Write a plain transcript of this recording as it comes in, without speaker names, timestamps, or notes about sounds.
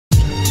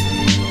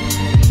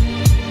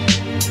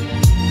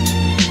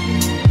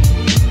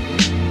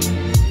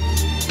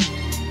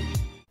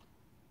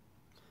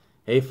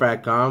Hey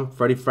Fragcom,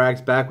 Freddie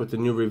Fragz back with a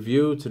new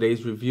review.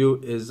 Today's review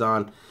is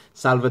on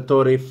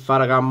Salvatore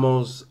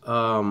Ferragamo's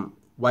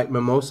White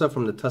Mimosa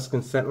from the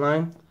Tuscan scent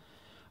line.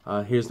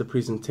 Here's the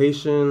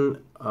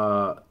presentation.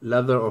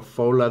 Leather or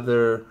faux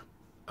leather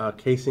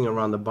casing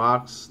around the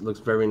box.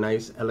 Looks very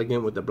nice,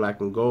 elegant with the black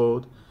and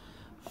gold.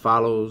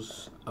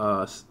 Follows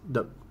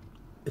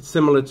it's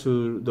similar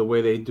to the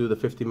way they do the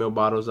 50 ml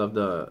bottles of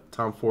the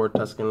Tom Ford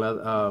Tuscan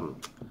leather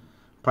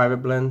private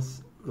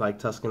blends, like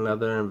Tuscan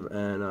leather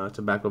and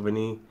tobacco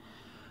vanille.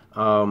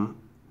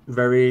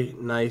 Very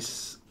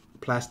nice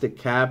plastic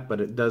cap,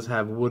 but it does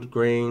have wood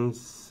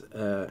grains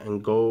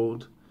and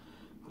gold.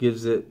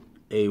 Gives it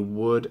a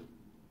wood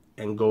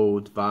and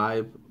gold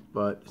vibe,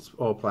 but it's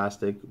all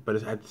plastic.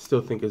 But I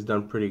still think it's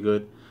done pretty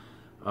good.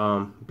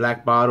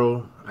 Black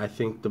bottle. I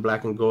think the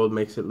black and gold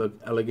makes it look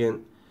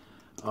elegant.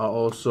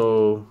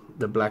 Also,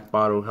 the black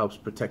bottle helps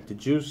protect the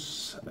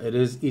juice. It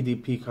is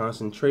EDP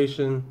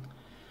concentration.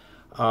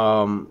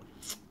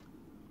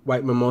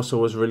 White Mimosa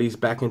was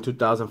released back in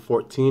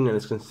 2014 and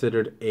is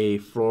considered a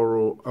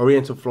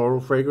oriental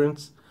floral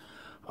fragrance.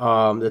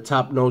 The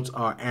top notes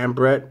are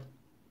ambrette,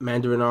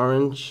 mandarin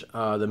orange.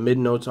 The mid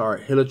notes are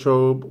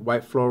heliotrope,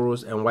 white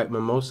florals, and white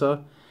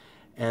mimosa.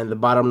 And the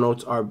bottom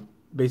notes are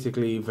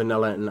basically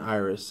vanilla and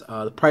iris.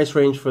 The price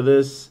range for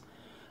this,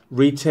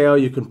 retail,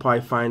 you can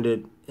probably find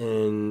it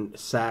in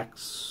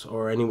Saks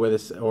or anywhere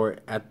or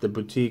at the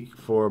boutique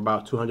for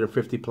about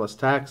 250 plus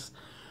tax.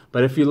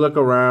 But if you look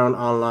around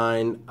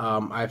online,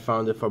 I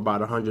found it for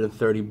about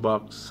 130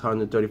 bucks,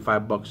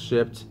 135 bucks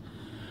shipped.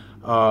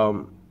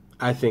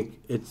 I think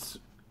it's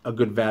a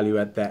good value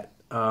at that.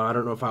 I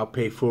don't know if I'll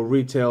pay full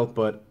retail,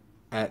 but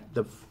at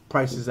the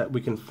prices that we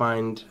can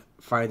find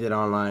it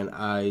online,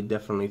 I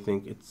definitely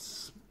think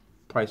it's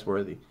price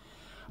worthy.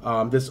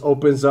 This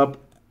opens up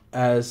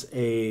as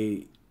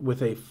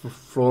with a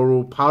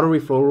powdery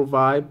floral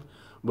vibe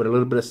with a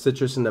little bit of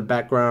citrus in the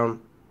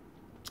background.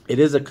 It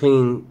is a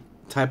clean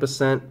type of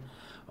scent,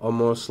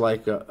 almost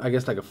like I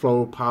guess like a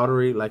floral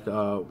powdery, like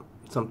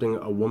something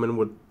a woman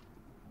would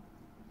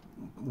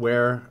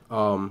wear.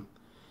 It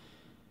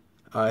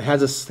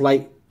has a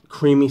slight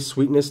creamy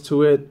sweetness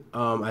to it.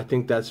 I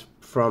think that's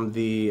from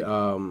the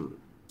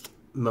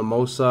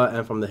mimosa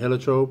and from the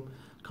heliotrope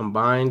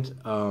combined.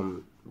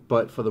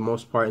 But for the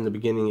most part, in the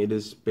beginning, it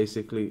is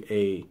basically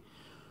a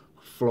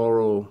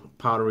floral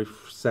powdery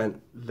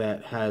scent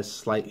that has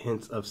slight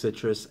hints of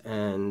citrus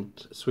and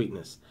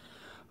sweetness.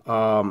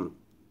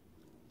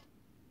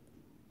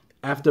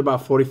 After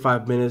about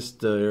 45 minutes,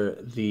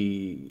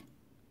 the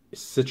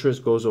citrus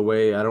goes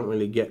away. I don't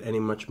really get any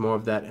much more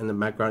of that in the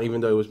background,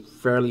 even though it was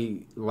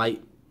fairly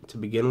light to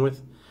begin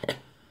with.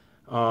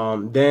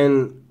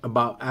 Then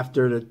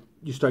after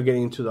you start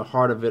getting into the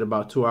heart of it,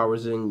 about 2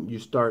 hours in, you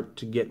start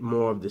to get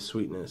more of the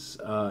sweetness,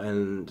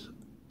 and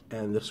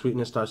the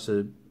sweetness starts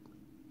to,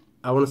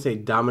 I want to say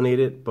dominate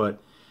it,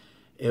 but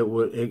it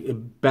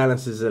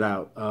balances it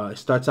out. It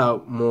starts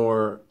out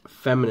more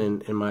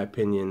feminine, in my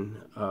opinion.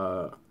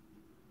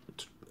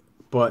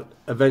 But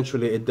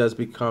eventually it does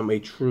become a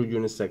true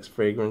unisex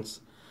fragrance.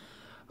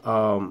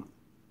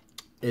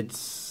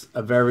 It's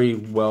a very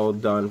well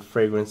done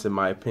fragrance in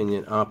my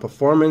opinion.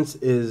 Performance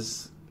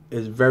is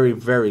very,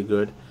 very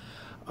good.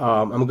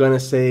 I'm gonna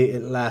say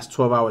it lasts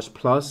 12 hours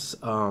plus.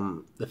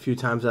 The few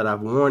times that I've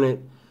worn it,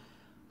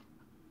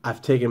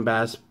 I've taken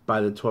baths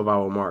by the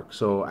 12-hour mark,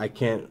 so I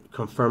can't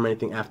confirm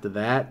anything after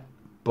that,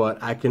 but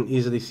I can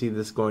easily see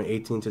this going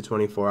 18 to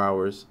 24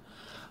 hours.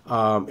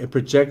 It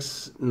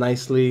projects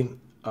nicely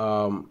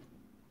for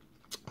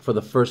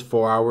the first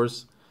 4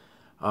 hours,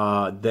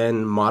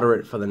 then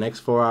moderate for the next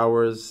 4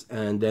 hours,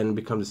 and then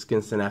becomes a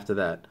skin scent after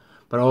that.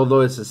 But although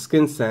it's a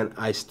skin scent,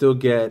 I still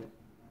get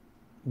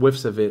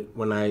whiffs of it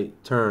when I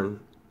turn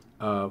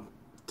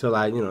till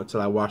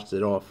I washed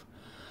it off.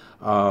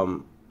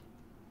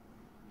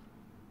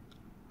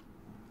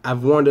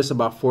 I've worn this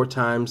about 4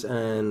 times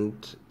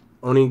and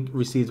only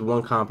received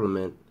 1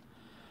 compliment.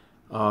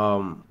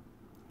 And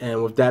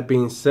with that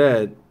being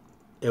said,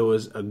 it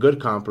was a good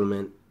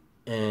compliment,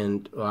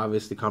 and well,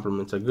 obviously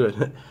compliments are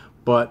good.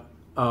 But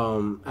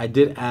I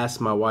did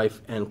ask my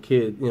wife and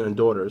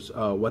daughters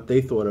what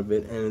they thought of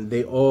it, and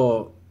they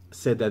all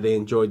said that they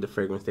enjoyed the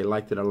fragrance. They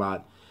liked it a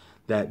lot,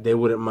 that they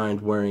wouldn't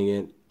mind wearing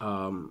it.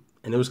 And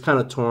it was kind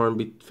of torn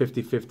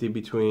 50-50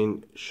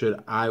 between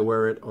should I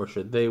wear it or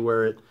should they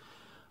wear it.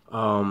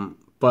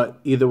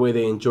 But either way,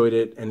 they enjoyed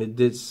it, and it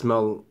did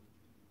smell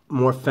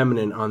more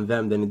feminine on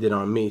them than it did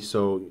on me.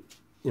 So,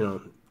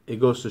 it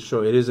goes to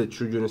show it is a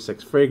true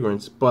unisex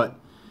fragrance. But,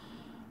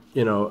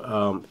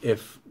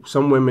 if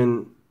some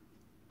women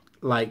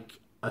like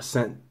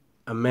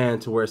a man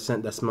to wear a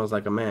scent that smells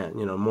like a man,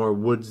 more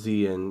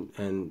woodsy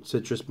and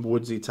citrus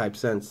woodsy type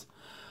scents,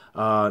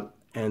 and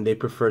they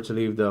prefer to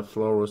leave the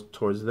florals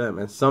towards them.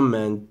 And some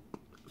men,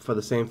 for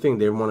the same thing,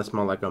 they want to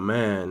smell like a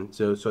man,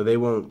 so they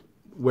won't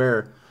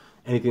wear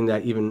anything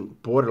that even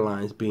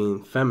borderlines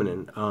being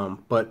feminine.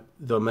 But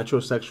the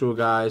metrosexual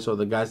guys, or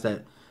the guys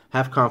that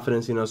have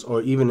confidence in us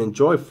or even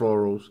enjoy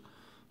florals,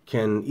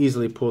 can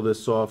easily pull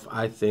this off,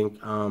 I think.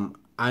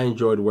 I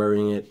enjoyed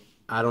wearing it.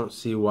 I don't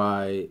see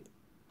why.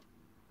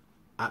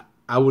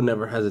 I would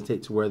never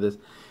hesitate to wear this.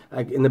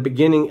 Like in the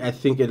beginning, I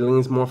think it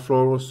leans more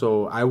floral,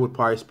 so I would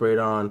probably spray it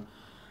on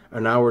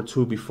an hour or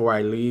two before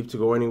I leave to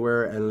go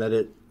anywhere and let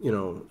it, you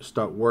know,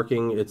 start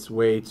working its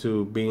way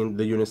to being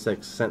the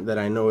unisex scent that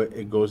I know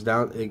it comes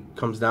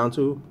down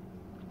to.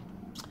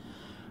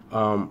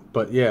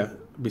 But yeah,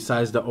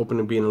 besides the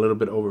opening being a little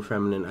bit over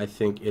feminine, I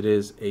think it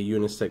is a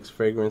unisex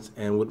fragrance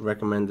and would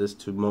recommend this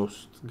to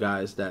most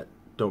guys that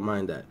don't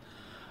mind that.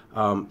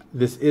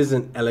 This is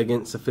an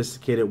elegant,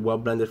 sophisticated,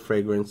 well-blended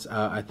fragrance.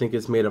 I think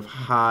it's made of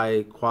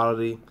high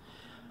quality.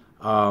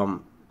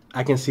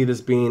 I can see this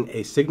being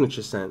a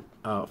signature scent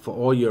for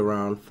all year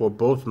round for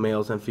both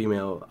males and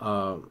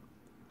female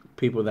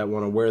people that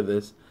want to wear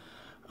this,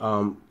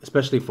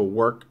 especially for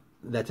work.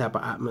 That type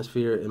of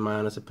atmosphere, in my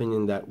honest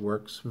opinion, that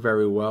works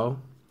very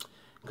well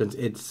because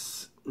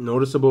it's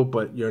noticeable,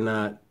 but you're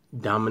not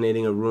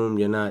dominating a room.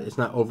 It's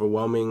not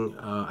overwhelming.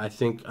 I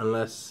think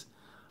unless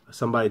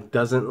somebody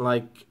doesn't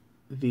like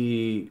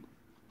the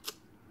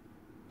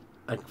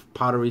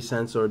powdery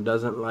scents or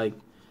doesn't like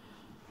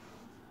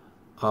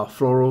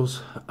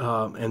florals,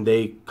 and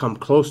they come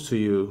close to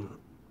you,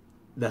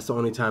 that's the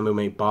only time it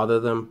may bother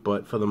them.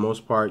 But for the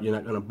most part, you're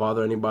not going to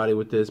bother anybody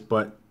with this,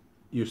 but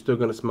you're still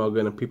going to smell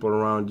good and people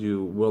around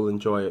you will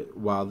enjoy it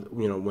while,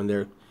 you know, when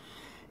they're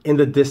in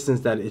the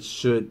distance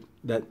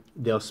that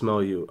they'll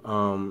smell you.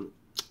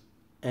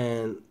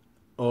 And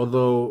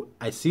although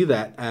I see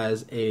that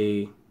as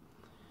a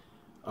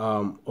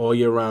all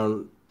year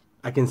round,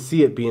 I can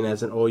see it being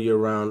as an all year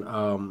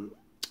round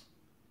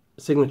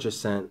signature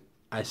scent.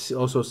 I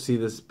also see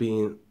this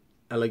being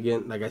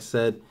elegant, like I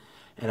said,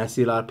 and I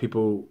see a lot of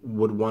people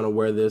would want to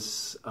wear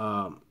this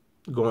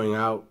going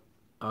out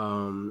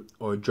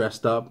or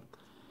dressed up.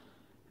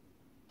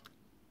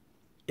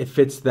 It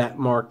fits that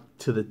mark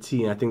to the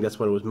T, and I think that's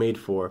what it was made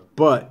for.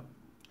 But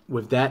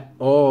with that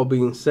all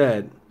being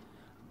said,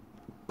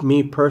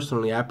 me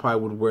personally, I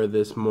probably would wear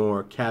this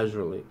more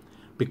casually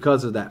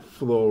because of that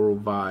floral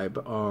vibe.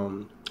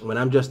 When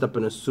I'm dressed up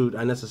in a suit,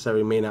 I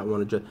necessarily may not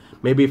want to dress.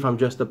 Maybe if I'm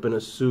dressed up in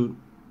a suit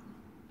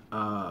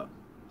on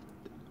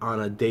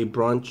a day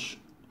brunch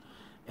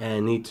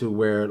and need to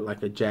wear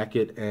like a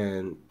jacket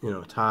and, you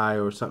know, tie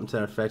or something to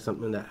that effect,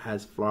 something that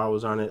has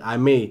flowers on it, I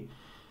may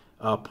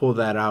pull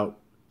that out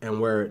and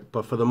wear it.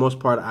 But for the most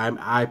part,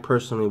 I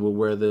personally will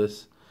wear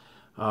this.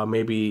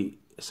 Maybe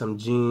some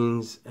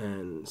jeans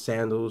and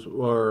sandals,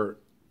 or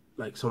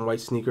like some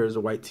white sneakers,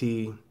 a white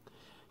tee.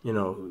 You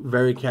know,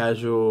 very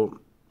casual.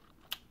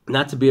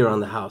 Not to be around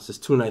the house. It's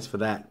too nice for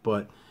that.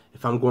 But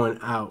if I'm going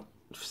out,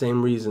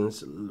 same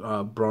reasons,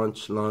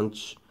 brunch,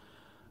 lunch,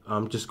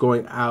 just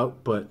going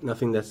out, but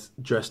nothing that's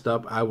dressed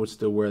up, I would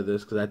still wear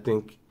this because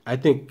I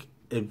think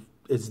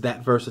it's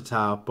that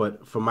versatile.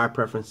 But for my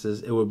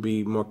preferences, it would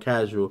be more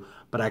casual.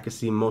 But I could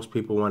see most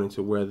people wanting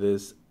to wear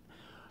this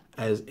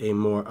as a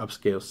more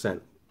upscale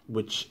scent,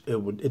 which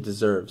it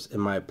deserves, in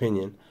my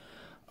opinion.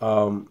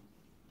 And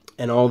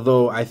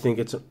although I think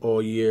it's an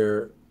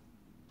all-year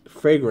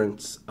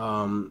fragrance,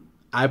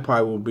 I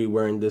probably will be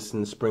wearing this in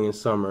the spring and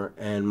summer,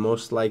 and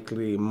most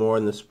likely more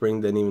in the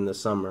spring than even the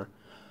summer.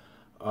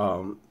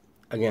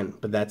 Again,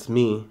 but that's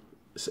me.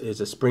 It's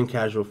a spring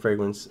casual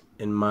fragrance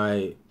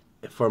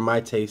for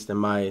my taste and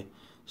my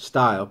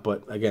style.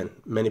 But again,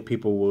 many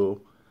people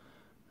will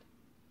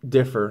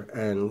differ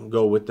and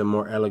go with the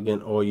more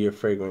elegant all-year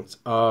fragrance.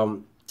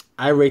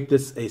 I rate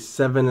this a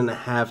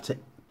 7.5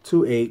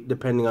 to 8,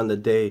 depending on the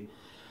day,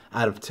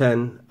 out of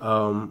 10.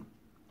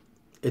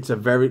 It's a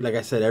very, like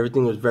I said,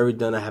 everything was very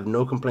done. I have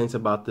no complaints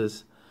about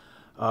this.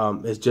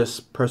 It's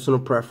just personal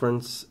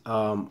preference.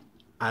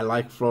 I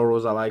like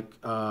florals. I like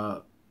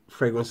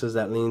fragrances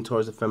that lean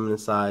towards the feminine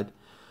side.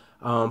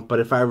 But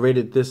if I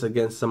rated this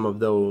against some of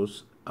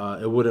those,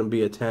 it wouldn't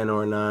be a 10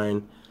 or a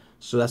 9.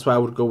 So that's why I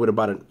would go with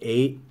about an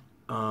 8.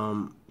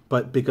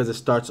 But because it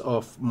starts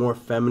off more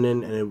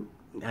feminine, and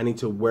I need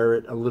to wear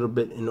it a little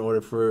bit in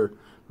order for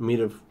me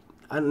to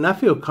not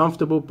feel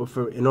comfortable, but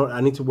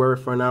I need to wear it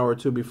for an hour or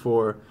two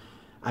before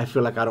I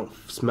feel like I don't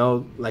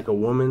smell like a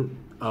woman.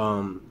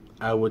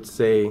 I would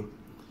say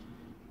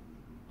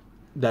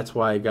that's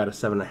why I got a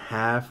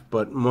 7.5,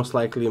 but most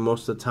likely,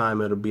 most of the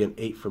time, it'll be an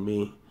 8 for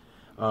me.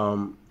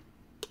 I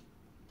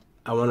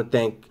want to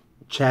thank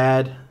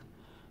Chad,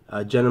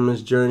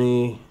 Gentleman's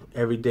Journey,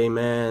 Everyday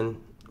Man,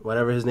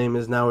 whatever his name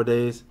is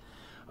nowadays.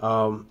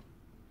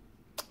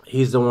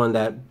 He's the one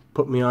that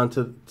put me on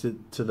to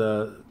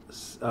the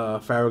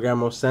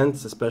Ferragamo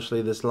scents,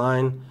 especially this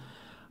line.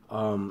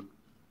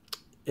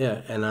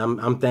 Yeah, and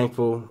I'm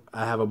thankful.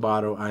 I have a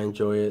bottle. I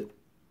enjoy it.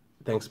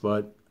 Thanks,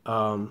 bud.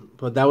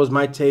 But that was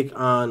my take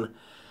on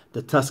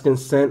the Tuscan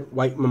scent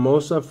White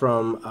Mimosa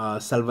from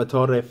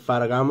Salvatore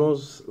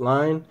Ferragamo's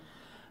line.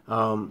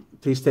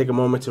 Please take a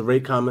moment to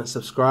rate, comment,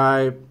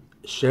 subscribe,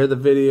 share the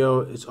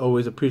video. It's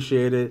always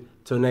appreciated.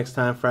 Till next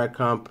time,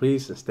 Fragcom,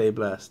 peace and stay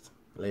blessed.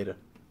 Later.